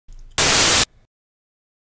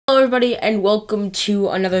Hello everybody and welcome to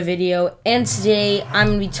another video, and today I'm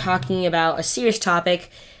going to be talking about a serious topic,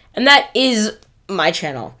 and that is my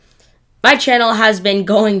channel. My channel has been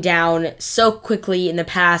going down so quickly in the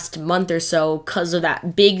past month or so because of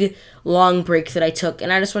that big long break that I took,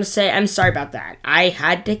 and I just want to say I'm sorry about that. I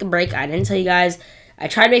had to take a break. I didn't tell you guys. I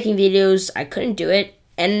tried making videos, I couldn't do it,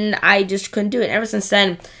 and I just couldn't do it. Ever since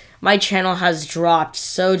then, my channel has dropped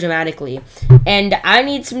so dramatically, and I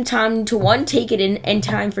need some time to, one, take it in, and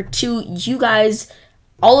time for two, you guys,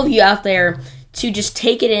 all of you out there, to just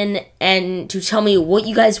take it in and to tell me what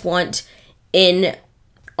you guys want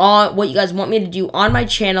what you guys want me to do on my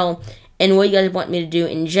channel, and what you guys want me to do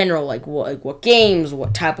in general, like what games,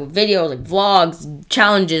 what type of videos, like vlogs,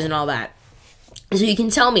 challenges, and all that. So you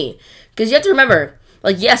can tell me, because you have to remember,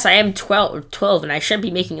 like, yes, I am 12, and I should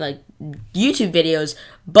be making, like, YouTube videos,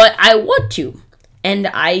 but I want to, and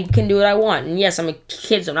I can do what I want. And yes, I'm a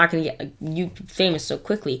kid, so I'm not going to get YouTube famous so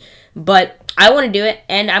quickly, but I want to do it,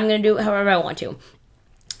 and I'm going to do it however I want to.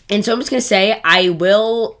 And so I'm just going to say I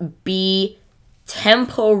will be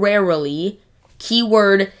temporarily,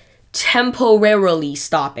 keyword temporarily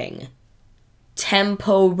stopping.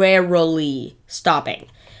 Temporarily stopping.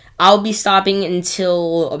 I'll be stopping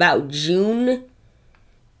until about June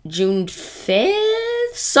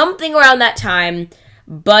 5th, something around that time,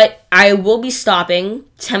 but I will be stopping,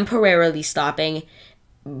 temporarily stopping,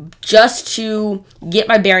 just to get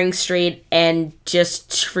my bearings straight, and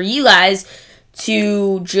just for you guys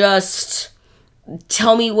to just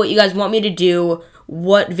tell me what you guys want me to do,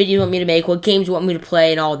 what videos you want me to make, what games you want me to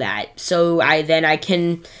play, and all that. So I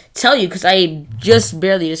can tell you, because I just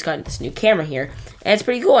got this new camera here, and it's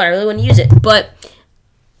pretty cool, and I really want to use it, but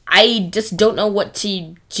I just don't know what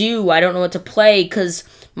to do. I don't know what to play, because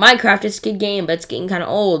Minecraft is a good game, but it's getting kind of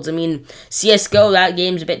old. I mean, CSGO, that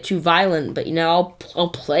game's a bit too violent, but, you know, I'll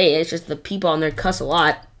play it. It's just the people on there cuss a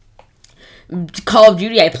lot. Call of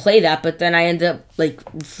Duty, I play that, but then I end up, like,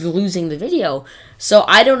 losing the video. So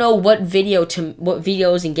I don't know what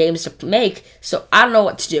videos and games to make, so I don't know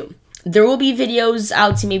what to do. There will be videos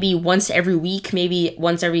out maybe once every week, maybe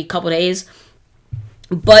once every couple days,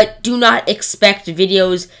 but do not expect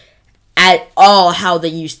videos at all how they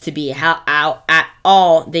used to be, at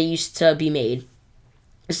all they used to be made.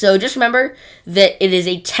 So just remember that it is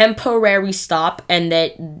a temporary stop, and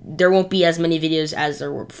that there won't be as many videos as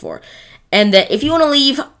there were before. And that if you want to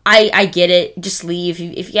leave, I get it. Just leave.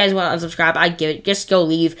 If you guys want to unsubscribe, I get it. Just go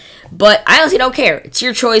leave. But I honestly don't care. It's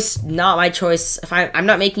your choice, not my choice. If I'm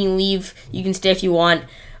not making you leave, you can stay if you want.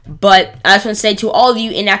 But I just want to say to all of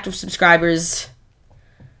you inactive subscribers,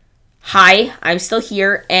 hi, I'm still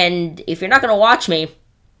here, and if you're not going to watch me,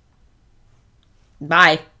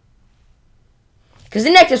 bye. Because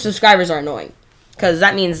inactive subscribers are annoying. Because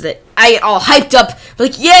that means that I get all hyped up,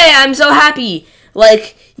 like, yeah, I'm so happy.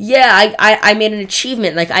 Like, yeah, I made an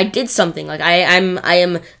achievement. Like, I did something. Like, I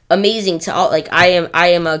am amazing to all, like, I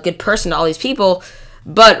am a good person to all these people,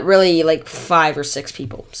 but really, like, 5 or 6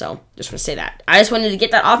 people. So, just want to say that. I just wanted to get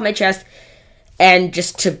that off my chest, and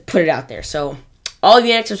just to put it out there. So, all of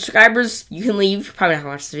you next subscribers, you can leave. You're probably not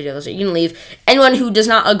going to watch this video, so you can leave. Anyone who does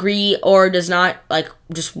not agree, or does not, like,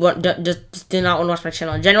 just do not want to watch my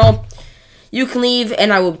channel in general, you can leave,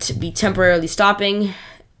 and I will be temporarily stopping.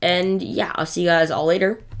 And yeah, I'll see you guys all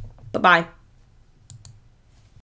later. Bye-bye.